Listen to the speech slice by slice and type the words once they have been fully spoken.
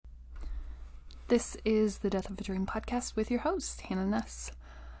This is the Death of a Dream podcast with your host, Hannah Nuss.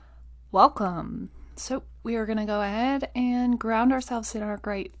 Welcome. So we are going to go ahead and ground ourselves in our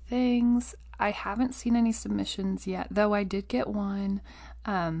great things. I haven't seen any submissions yet, though I did get one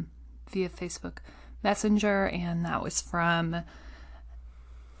via Facebook Messenger, and that was from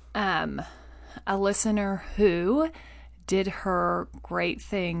a listener who did her great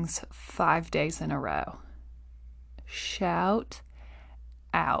things 5 days in a row. Shout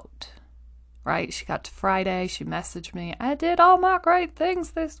out. Right? She got to Friday, she messaged me, I did all my great things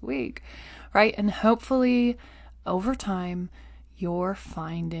this week. Right? And hopefully over time, you're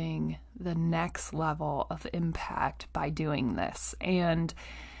finding the next level of impact by doing this. And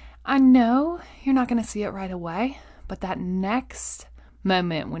I know you're not going to see it right away, but that next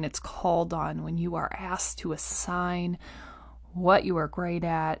moment when it's called on, when you are asked to assign what you are great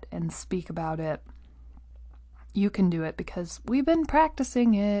at and speak about it, you can do it because we've been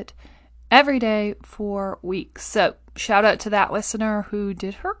practicing it every day for weeks. So shout out to that listener who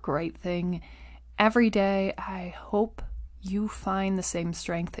did her great thing every day. I hope you find the same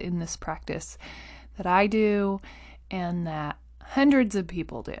strength in this practice that I do and that hundreds of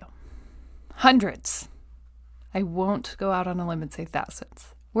people do. Hundreds. I won't go out on a limb and say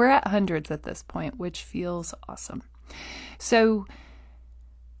thousands. We're at hundreds at this point, which feels awesome. So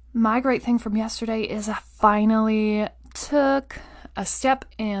my great thing from yesterday is I finally took a step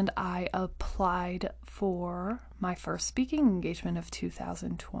and I applied for my first speaking engagement of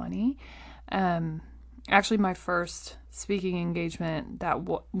 2020. Actually, my first speaking engagement that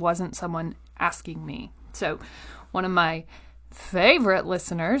wasn't someone asking me. So one of my favorite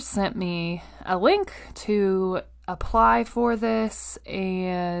listeners sent me a link to apply for this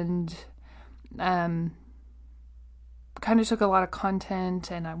and kind of took a lot of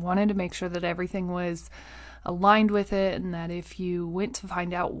content, and I wanted to make sure that everything was aligned with it, and that if you went to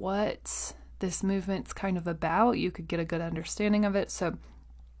find out what this movement's kind of about, you could get a good understanding of it. So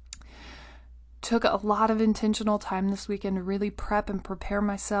took a lot of intentional time this weekend to really prep and prepare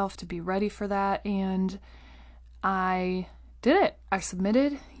myself to be ready for that, and I did it. I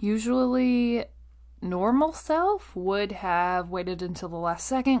submitted. Usually normal self would have waited until the last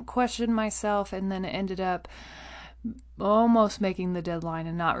second, questioned myself, and then it ended up almost making the deadline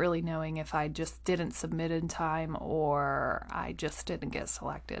and not really knowing if I just didn't submit in time or I just didn't get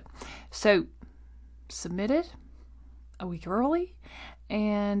selected. So submitted a week early,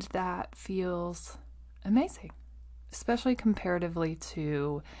 and that feels amazing, especially comparatively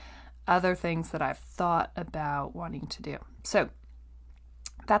to other things that I've thought about wanting to do. So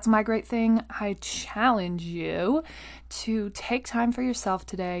that's my great thing. I challenge you to take time for yourself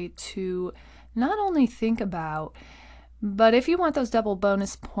today to not only think about, but if you want those double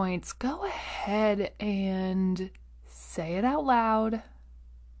bonus points, go ahead and say it out loud,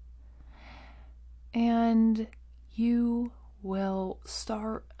 and you will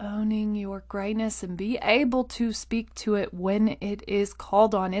start owning your greatness and be able to speak to it when it is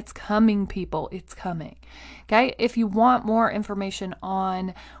called on. It's coming, people. It's coming. Okay? If you want more information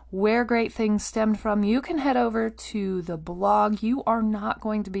on where great things stemmed from, you can head over to the blog. You are not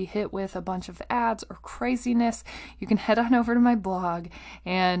going to be hit with a bunch of ads or craziness. You can head on over to my blog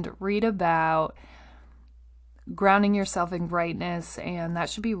and read about grounding yourself in greatness, and that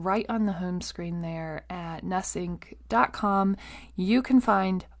should be right on the home screen there at nussinc.com. You can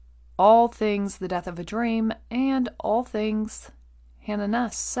find all things The Death of a Dream and all things Hannah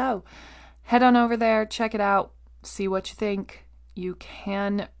Nuss. So head on over there, check it out, see what you think. You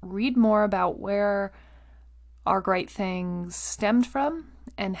can read more about where our great things stemmed from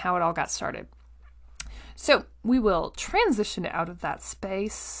and how it all got started. So we will transition out of that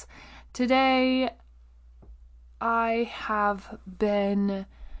space. Today, I have been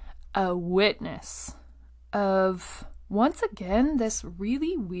a witness of, once again, this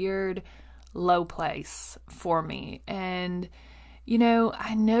really weird low place for me. And,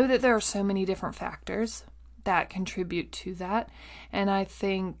 I know that there are so many different factors that contribute to that. And I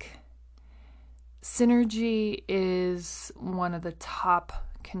think synergy is one of the top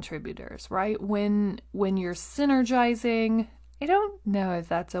contributors, right? When you're synergizing, I don't know if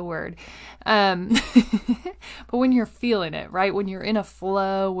that's a word, but when you're feeling it, right? When you're in a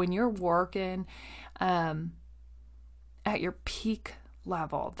flow, when you're working at your peak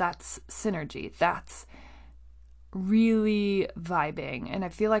level, that's synergy. That's really vibing. And I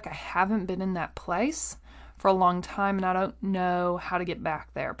feel like I haven't been in that place for a long time, and I don't know how to get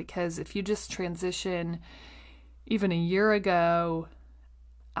back there, because if you just transition even a year ago,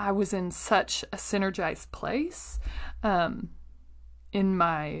 I was in such a synergized place in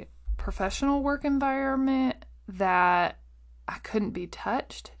my professional work environment that I couldn't be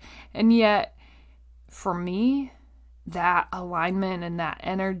touched. And yet for me, that alignment and that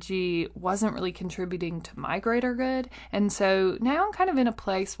energy wasn't really contributing to my greater good. And so now I'm kind of in a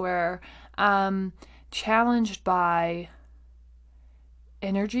place where I'm challenged by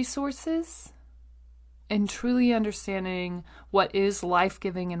energy sources and truly understanding what is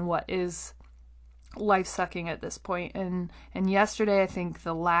life-giving and what is life-sucking at this point. And yesterday, I think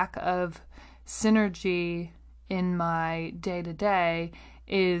the lack of synergy in my day-to-day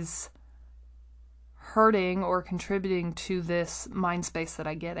is hurting or contributing to this mind space that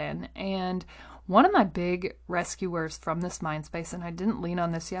I get in. And one of my big rescuers from this mind space, and I didn't lean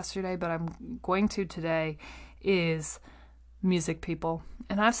on this yesterday, but I'm going to today, is music, people.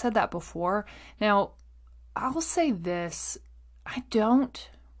 And I've said that before. Now, I will say this. I don't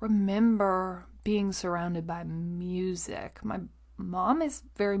remember being surrounded by music. My mom is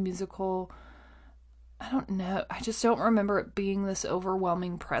very musical. I don't know. I just don't remember it being this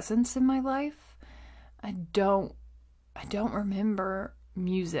overwhelming presence in my life. I don't remember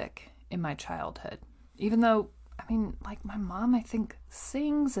music in my childhood. Even though, I mean, like my mom, I think,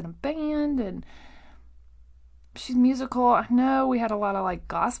 sings in a band and she's musical. I know we had a lot of like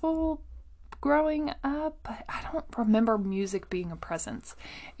gospel growing up, but I don't remember music being a presence.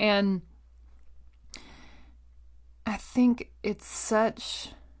 And I think it's such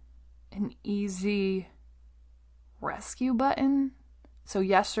an easy rescue button. So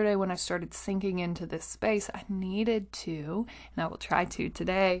yesterday when I started sinking into this space, I needed to, and I will try to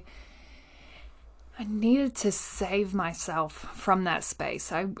today, I needed to save myself from that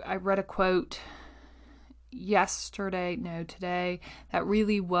space. I read a quote today, that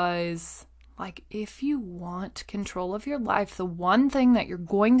really was like, if you want control of your life, the one thing that you're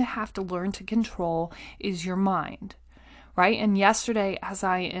going to have to learn to control is your mind, right? And yesterday, as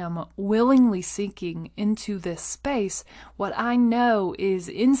I am willingly sinking into this space, what I know is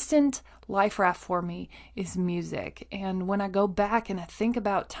instant life raft for me is music. And when I go back and I think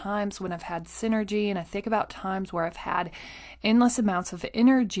about times when I've had synergy, and I think about times where I've had endless amounts of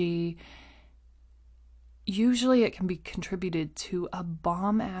energy, usually it can be contributed to a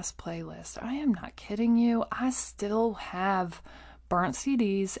bomb-ass playlist. I am not kidding you. I still have burnt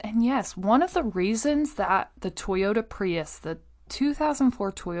CDs. And yes, one of the reasons that the Toyota Prius, the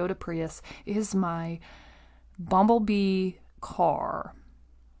 2004 Toyota Prius, is my Bumblebee car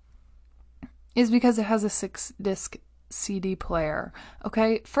is because it has a 6-disc CD player.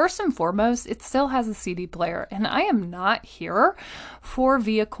 Okay, first and foremost, it still has a CD player, and I am not here for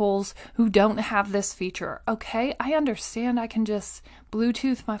vehicles who don't have this feature. Okay, I understand I can just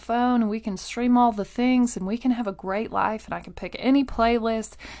Bluetooth my phone and we can stream all the things and we can have a great life and I can pick any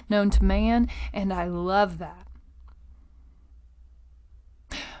playlist known to man, and I love that.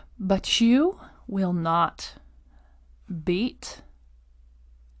 But you will not beat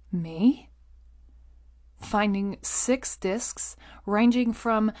me finding 6 discs ranging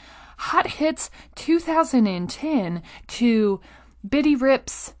from Hot Hits 2010 to Bitty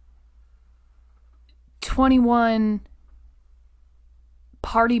Rips 21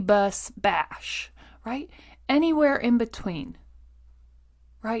 Party Bus Bash, right? Anywhere in between,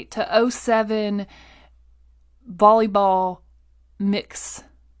 right? To 07 volleyball mix.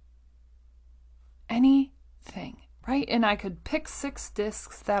 Anything. Right? And I could pick 6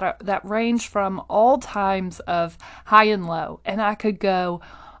 discs that range from all times of high and low. And I could go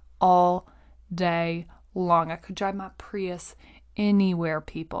all day long. I could drive my Prius anywhere,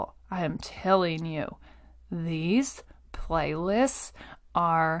 people. I am telling you, these playlists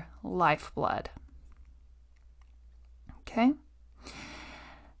are lifeblood. Okay?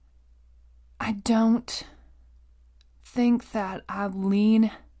 I don't think that I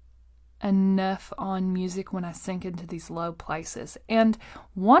lean enough on music when I sink into these low places. And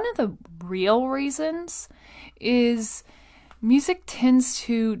one of the real reasons is music tends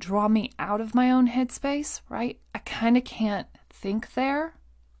to draw me out of my own headspace, right? I kind of can't think there.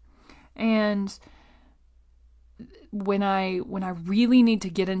 And when I really need to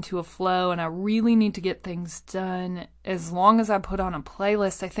get into a flow and I really need to get things done, as long as I put on a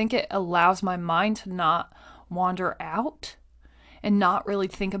playlist, I think it allows my mind to not wander out and not really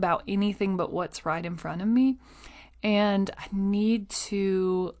think about anything but what's right in front of me. And I need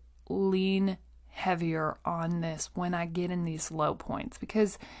to lean heavier on this when I get in these low points,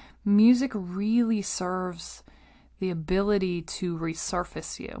 because music really serves the having to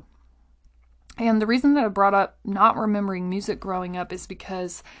resurface you. And the reason that I brought up not remembering music growing up is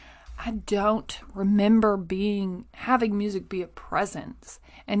because I don't remember having music be a presence.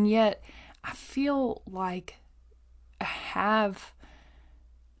 And yet I feel like I have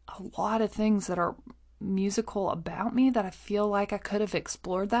a lot of things that are musical about me that I feel like I could have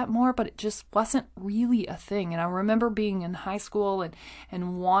explored that more, but it just wasn't really a thing. And I remember being in high school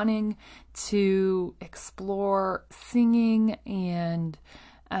and wanting to explore singing and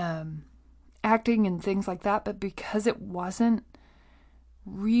acting and things like that, but because it wasn't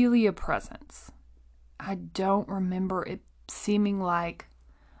really a presence, I don't remember it seeming like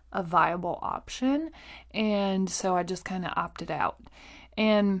a viable option. And so I just kind of opted out.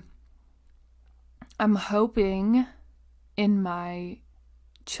 And I'm hoping in my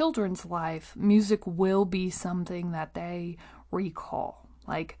children's life, music will be something that they recall,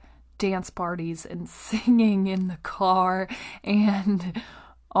 like dance parties and singing in the car and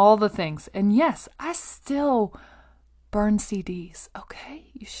all the things. And yes, I still burn CDs. Okay,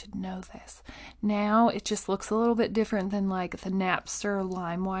 you should know this. Now it just looks a little bit different than like the Napster or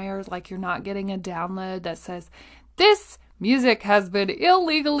LimeWire. Like you're not getting a download that says, this music has been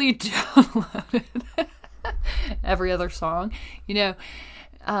illegally downloaded. Every other song,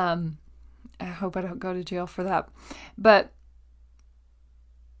 I hope I don't go to jail for that. But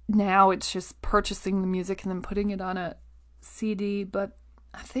now it's just purchasing the music and then putting it on a CD. But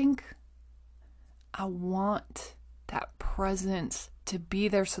I think I want that presence to be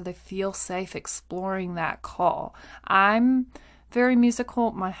there so they feel safe exploring that call. I'm very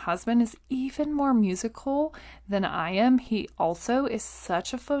musical. My husband is even more musical than I am. He also is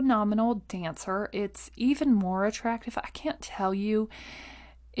such a phenomenal dancer. It's even more attractive. I can't tell you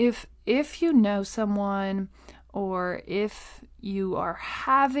if you know someone or if you are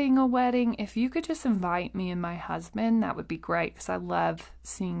having a wedding, if you could just invite me and my husband, that would be great because I love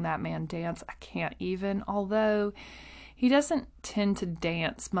seeing that man dance. I can't even, although he doesn't tend to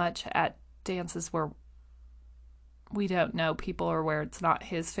dance much at dances where we don't know people or where it's not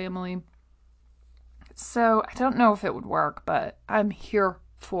his family. So I don't know if it would work, but I'm here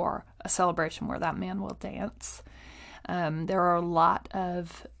for a celebration where that man will dance. There are a lot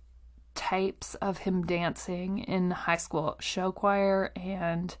of tapes of him dancing in high school show choir,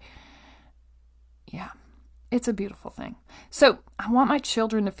 and yeah, it's a beautiful thing. So I want my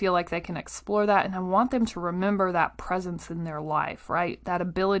children to feel like they can explore that, and I want them to remember that presence in their life, right? That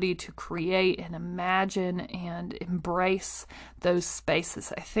ability to create and imagine and embrace those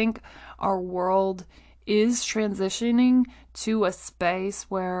spaces. I think our world is transitioning to a space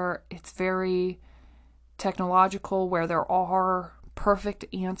where it's very technological, where there are perfect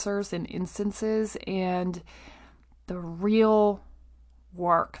answers and instances, and the real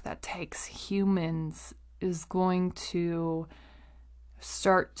work that takes humans is going to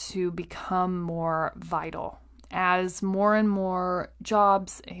start to become more vital as more and more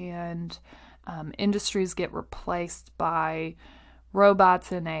jobs and industries get replaced by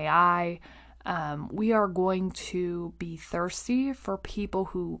robots and AI. We are going to be thirsty for people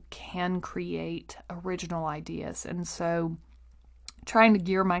who can create original ideas. And so trying to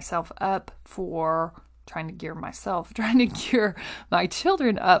gear my children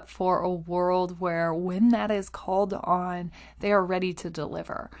up for a world where when that is called on, they are ready to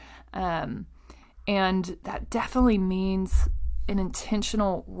deliver. And that definitely means an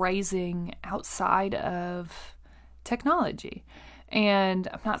intentional raising outside of technology. And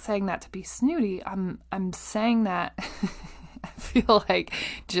I'm not saying that to be snooty. I'm saying that I feel like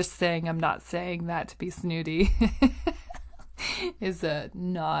just saying I'm not saying that to be snooty is a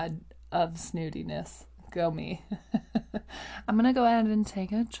nod of snootiness. Go me. I'm going to go ahead and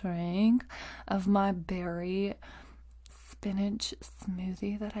take a drink of my berry spinach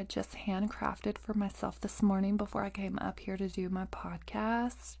smoothie that I just handcrafted for myself this morning before I came up here to do my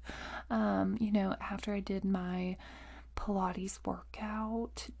podcast. After I did my Pilates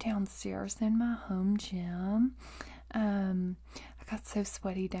workout downstairs in my home gym. I got so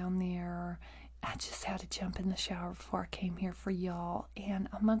sweaty down there. I just had to jump in the shower before I came here for y'all. And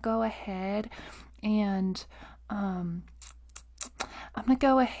I'm going to go ahead and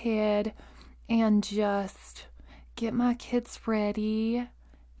just get my kids ready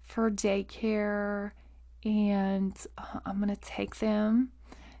for daycare. And I'm going to take them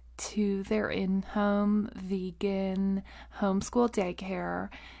to their in-home vegan homeschool daycare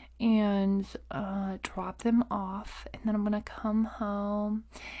and drop them off, and then I'm going to come home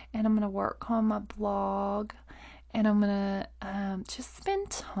and I'm going to work on my blog, and I'm going to just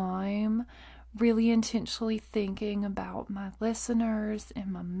spend time really intentionally thinking about my listeners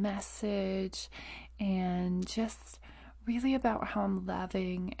and my message, and just really about how I'm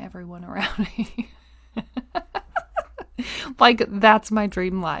loving everyone around me. Like, that's my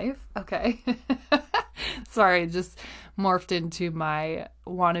dream life. Okay. Sorry, just morphed into my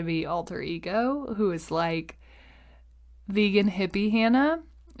wannabe alter ego, who is like vegan hippie Hannah.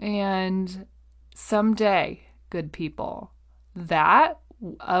 And someday, good people, that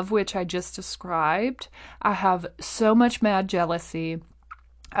of which I just described, I have so much mad jealousy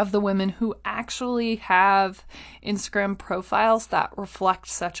of the women who actually have Instagram profiles that reflect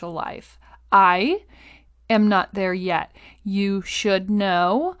such a life. I am not there yet. You should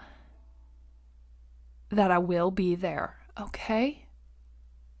know that I will be there, okay?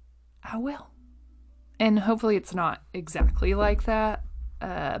 I will. And hopefully it's not exactly like that,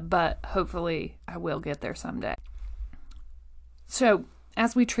 but hopefully I will get there someday. So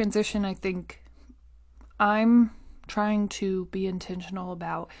as we transition, I think I'm trying to be intentional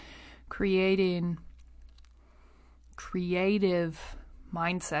about creating creative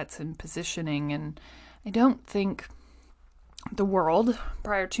mindsets and positioning. And I don't think the world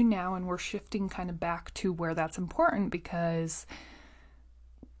prior to now, and we're shifting kind of back to where that's important because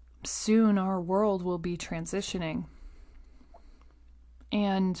soon our world will be transitioning.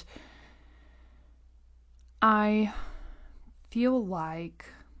 And I feel like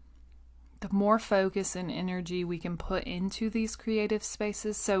the more focus and energy we can put into these creative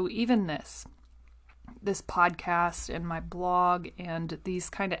spaces, so even this podcast and my blog and these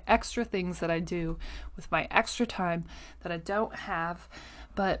kind of extra things that I do with my extra time that I don't have,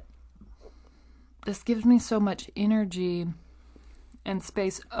 but this gives me so much energy and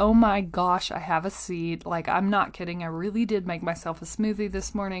space. Oh my gosh, I have a seed. Like, I'm not kidding. I really did make myself a smoothie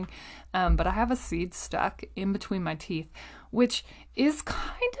this morning, but I have a seed stuck in between my teeth, which is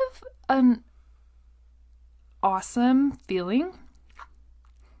kind of an awesome feeling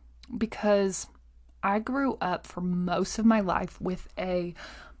because I grew up for most of my life with a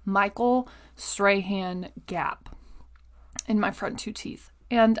Michael Strahan gap in my front two teeth.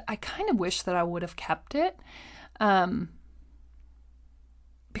 And I kind of wish that I would have kept it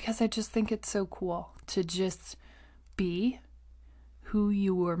because I just think it's so cool to just be who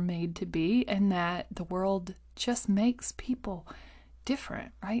you were made to be, and that the world just makes people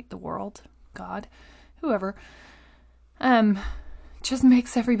different, right? The world, God, whoever, just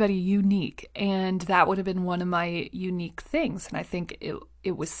makes everybody unique. And that would have been one of my unique things. And I think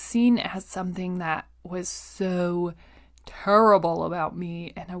it was seen as something that was so terrible about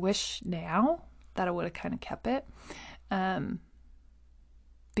me. And I wish now that I would have kind of kept it,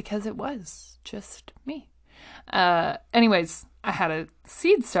 because it was just me. Anyways, I had a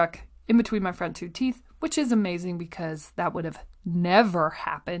seed stuck in between my front two teeth, which is amazing because that would have never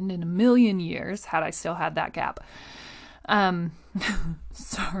happened in a million years had I still had that gap.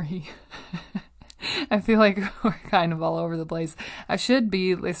 Sorry. I feel like we're kind of all over the place. I should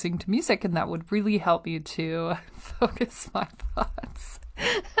be listening to music, and that would really help me to focus my thoughts.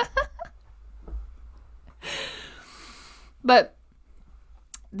 But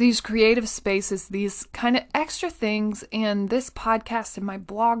these creative spaces, these kind of extra things, and this podcast and my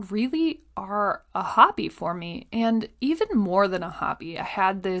blog really are a hobby for me. And even more than a hobby, I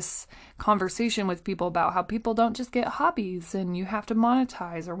had this conversation with people about how people don't just get hobbies and you have to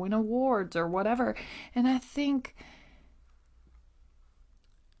monetize or win awards or whatever. And I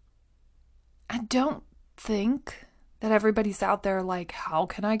don't think that everybody's out there like, how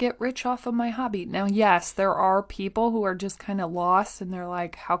can I get rich off of my hobby? Now, yes, there are people who are just kind of lost and they're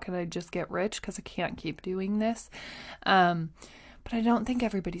like, how can I just get rich because I can't keep doing this? But I don't think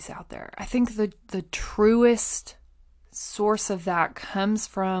everybody's out there. I think the truest source of that comes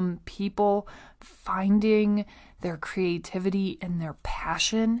from people finding their creativity and their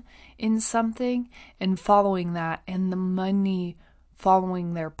passion in something and following that, and the money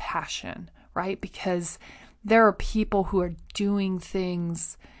following their passion, right? Because there are people who are doing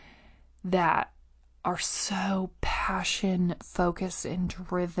things that are so passion focused and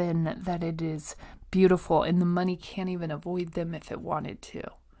driven that it is beautiful, and the money can't even avoid them if it wanted to,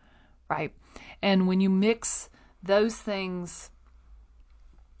 right? And when you mix those things,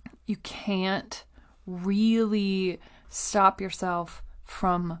 you can't really stop yourself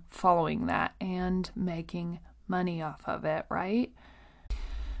from following that and making money off of it, right?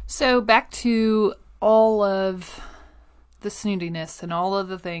 So back to all of the snootiness and all of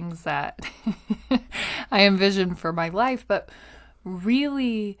the things that I envision for my life, but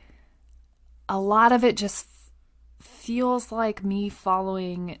really a lot of it just feels like me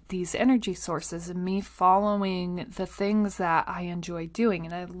following these energy sources and me following the things that I enjoy doing.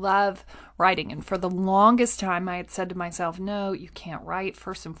 And I love writing. And for the longest time, I had said to myself, no, you can't write.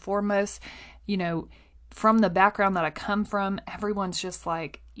 First and foremost, from the background that I come from, everyone's just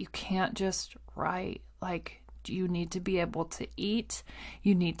like, you can't just write. Like, You need to be able to eat.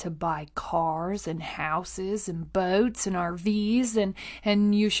 You need to buy cars and houses and boats and RVs,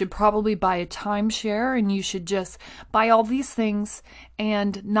 and you should probably buy a timeshare, and you should just buy all these things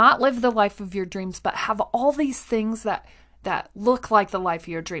and not live the life of your dreams, but have all these things that look like the life of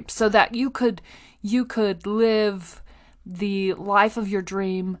your dreams, so that you could live the life of your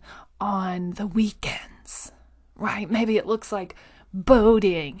dream on the weekends, right? Maybe it looks like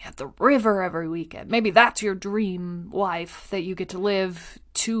boating at the river every weekend. Maybe that's your dream life, that you get to live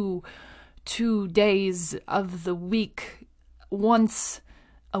two days of the week, once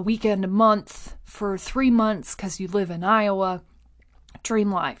a weekend a month for 3 months because you live in Iowa.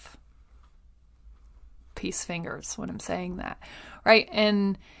 Dream life. Peace fingers when I'm saying that, right?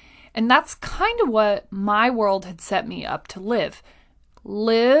 And that's kind of what my world had set me up to live.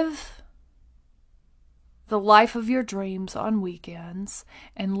 Live the life of your dreams on weekends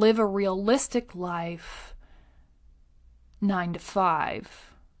and live a realistic life 9 to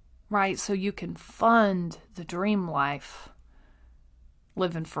 5, right? So you can fund the dream life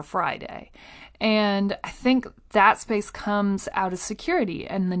living for Friday. And I think that space comes out of security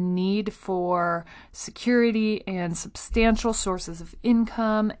and the need for security and substantial sources of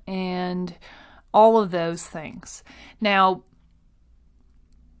income and all of those things. Now,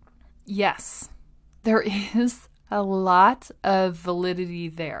 yes, there is a lot of validity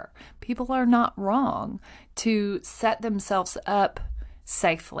there. People are not wrong to set themselves up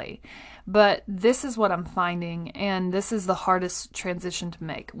safely. But this is what I'm finding, and this is the hardest transition to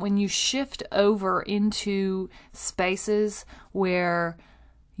make. When you shift over into spaces where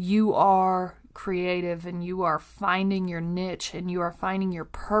you are creative and you are finding your niche and you are finding your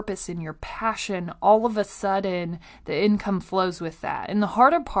purpose and your passion, all of a sudden the income flows with that. And the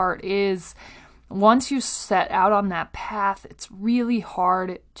harder part is, once you set out on that path, it's really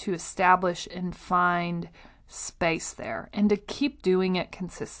hard to establish and find space there and to keep doing it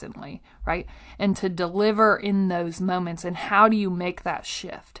consistently, right? And to deliver in those moments. And how do you make that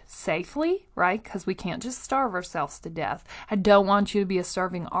shift safely, right? Because we can't just starve ourselves to death. I don't want you to be a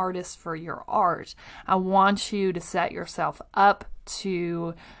starving artist for your art. I want you to set yourself up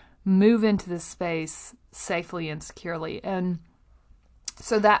to move into this space safely and securely. And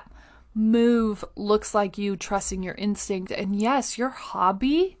so that move looks like you trusting your instinct. And yes, your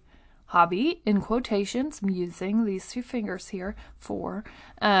hobby, in quotations, I'm using these two fingers here for,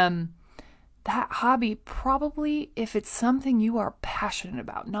 that hobby, probably, if it's something you are passionate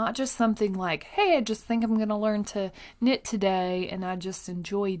about, not just something like, hey, I just think I'm going to learn to knit today and I just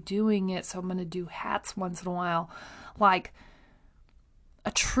enjoy doing it, so I'm going to do hats once in a while. Like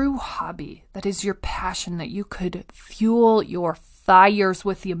a true hobby that is your passion, that you could fuel your fires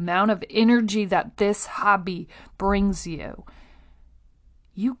with the amount of energy that this hobby brings you.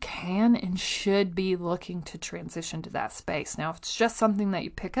 You can and should be looking to transition to that space. Now, if it's just something that you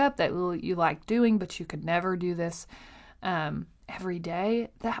pick up that you like doing, but you could never do this every day,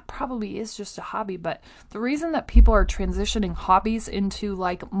 that probably is just a hobby. But the reason that people are transitioning hobbies into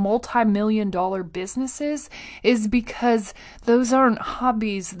like multi-million-dollar businesses is because those aren't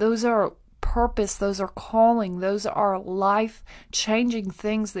hobbies. Those are purpose. Those are calling. Those are life-changing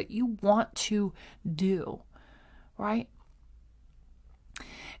things that you want to do, right?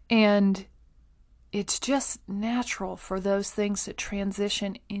 And it's just natural for those things to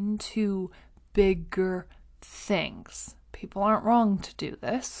transition into bigger things. People aren't wrong to do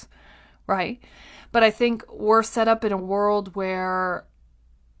this, right? But I think we're set up in a world where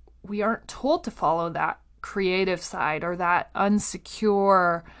we aren't told to follow that creative side or that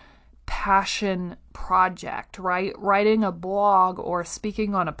unsecure passion project, right? Writing a blog or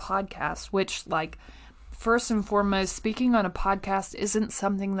speaking on a podcast, which, like, first and foremost, speaking on a podcast isn't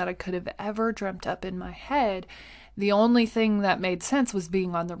something that I could have ever dreamt up in my head. The only thing that made sense was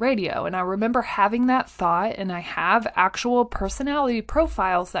being on the radio. And I remember having that thought, and I have actual personality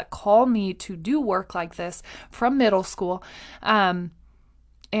profiles that call me to do work like this from middle school. And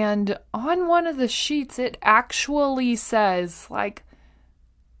on one of the sheets, it actually says, like,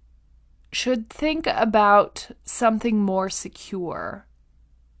 should think about something more secure.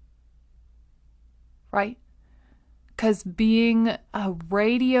 Right? Because being a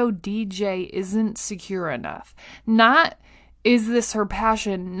radio DJ isn't secure enough. Not, is this her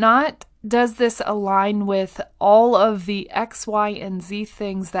passion? Not, does this align with all of the X, Y, and Z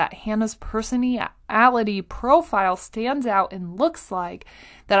things that Hannah's personality profile stands out and looks like,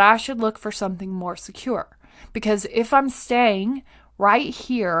 that I should look for something more secure. Because if I'm staying right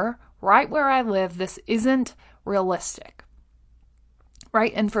here, right where I live, this isn't realistic.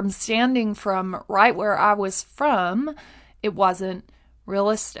 Right? And from standing from right where I was from, it wasn't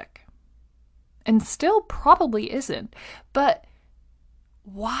realistic. and still probably isn't. But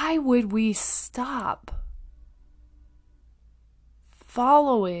why would we stop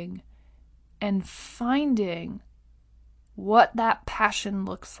following and finding what that passion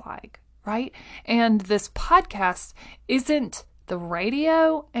looks like, right? And this podcast isn't the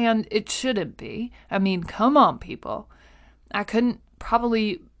radio, and it shouldn't be. I mean, come on, people. I couldn't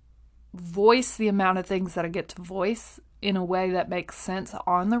probably voice the amount of things that I get to voice in a way that makes sense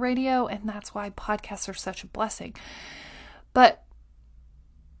on the radio, and that's why podcasts are such a blessing. But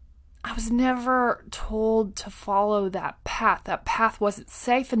I was never told to follow that path. That path wasn't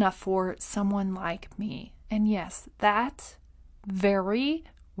safe enough for someone like me. And yes, that very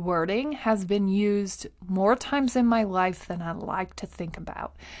wording has been used more times in my life than I like to think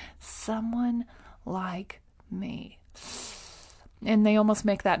about. Someone like me. And they almost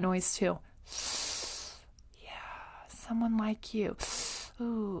make that noise too. Yeah, someone like you.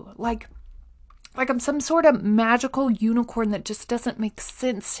 Ooh, like I'm some sort of magical unicorn that just doesn't make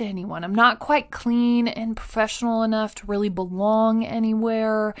sense to anyone. I'm not quite clean and professional enough to really belong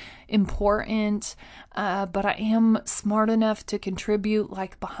anywhere important, but I am smart enough to contribute,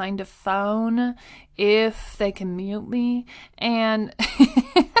 like behind a phone, if they can mute me. And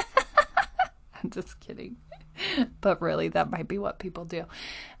I'm just kidding. But really, that might be what people do.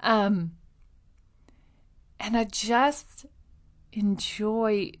 And I just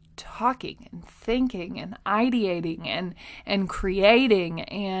enjoy talking and thinking and ideating and creating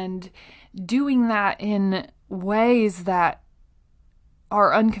and doing that in ways that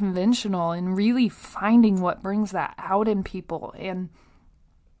are unconventional and really finding what brings that out in people. And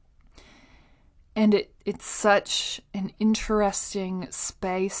it's such an interesting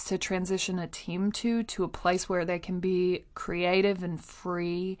space to transition a team to a place where they can be creative and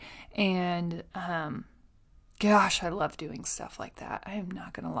free. And gosh, I love doing stuff like that. I am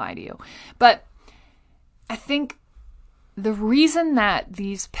not going to lie to you. But I think the reason that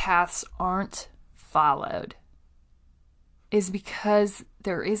these paths aren't followed is because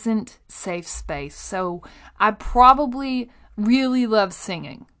there isn't safe space. So I probably really loved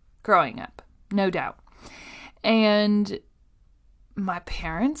singing growing up, no doubt. And my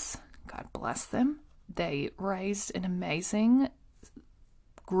parents, God bless them, they raised an amazing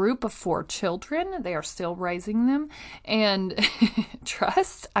group of 4 children. They are still raising them. And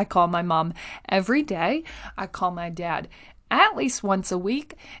trust, I call my mom every day. I call my dad at least once a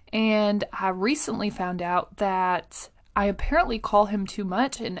week. And I recently found out that I apparently call him too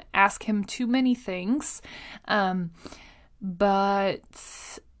much and ask him too many things. And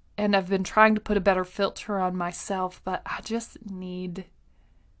I've been trying to put a better filter on myself, but I just need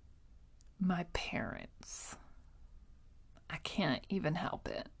my parents. I can't even help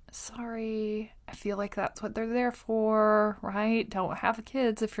it. Sorry. I feel like that's what they're there for, right? Don't have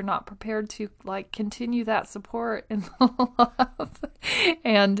kids if you're not prepared to continue that support and love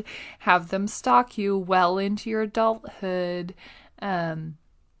and have them stalk you well into your adulthood.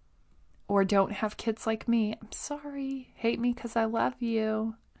 Or don't have kids like me. I'm sorry. Hate me because I love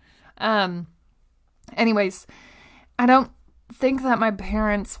you. Anyways, I don't think that my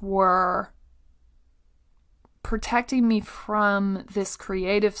parents were protecting me from this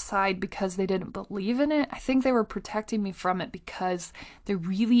creative side because they didn't believe in it. I think they were protecting me from it because there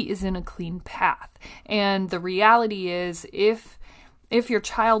really isn't a clean path. And the reality is, if your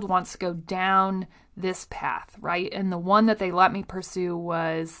child wants to go down this path, right? And the one that they let me pursue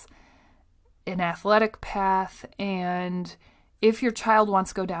was an athletic path, and if your child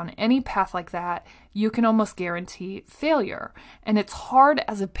wants to go down any path like that, you can almost guarantee failure. And it's hard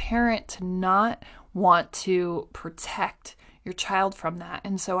as a parent to not want to protect your child from that.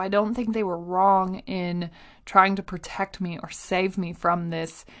 And so I don't think they were wrong in trying to protect me or save me from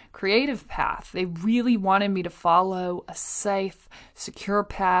this creative path. They really wanted me to follow a safe, secure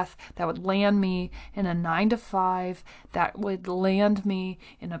path that would land me in a 9-to-5, that would land me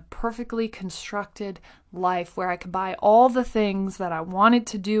in a perfectly constructed life where I could buy all the things that I wanted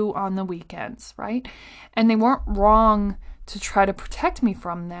to do on the weekends, right? And they weren't wrong to try to protect me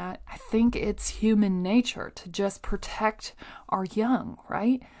from that. I think it's human nature to just protect our young,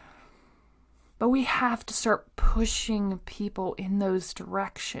 right? But we have to start pushing people in those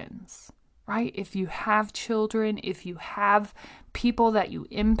directions, right? If you have children, if you have people that you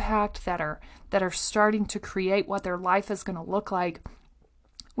impact that are starting to create what their life is going to look like,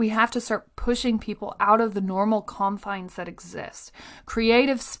 we have to start pushing people out of the normal confines that exist.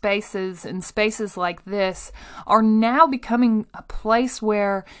 Creative spaces and spaces like this are now becoming a place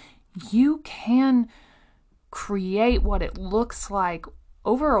where you can create what it looks like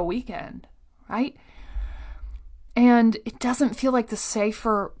over a weekend, right? And it doesn't feel like the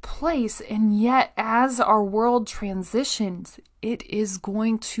safer place. And yet, as our world transitions, it is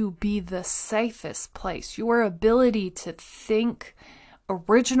going to be the safest place. Your ability to think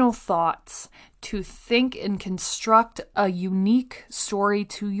original thoughts, to think and construct a unique story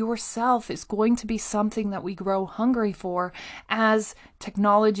to yourself is going to be something that we grow hungry for as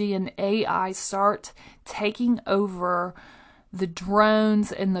technology and AI start taking over the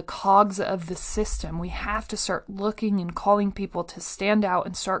drones and the cogs of the system. We have to start looking and calling people to stand out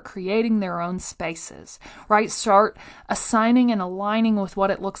and start creating their own spaces, right? Start assigning and aligning with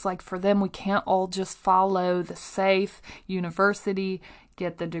what it looks like for them. We can't all just follow the safe university,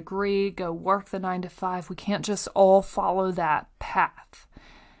 get the degree, go work the 9 to 5. We can't just all follow that path.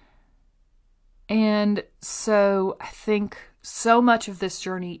 And so I think so much of this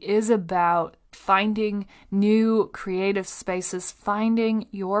journey is about finding new creative spaces, finding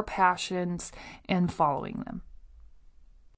your passions, and following them.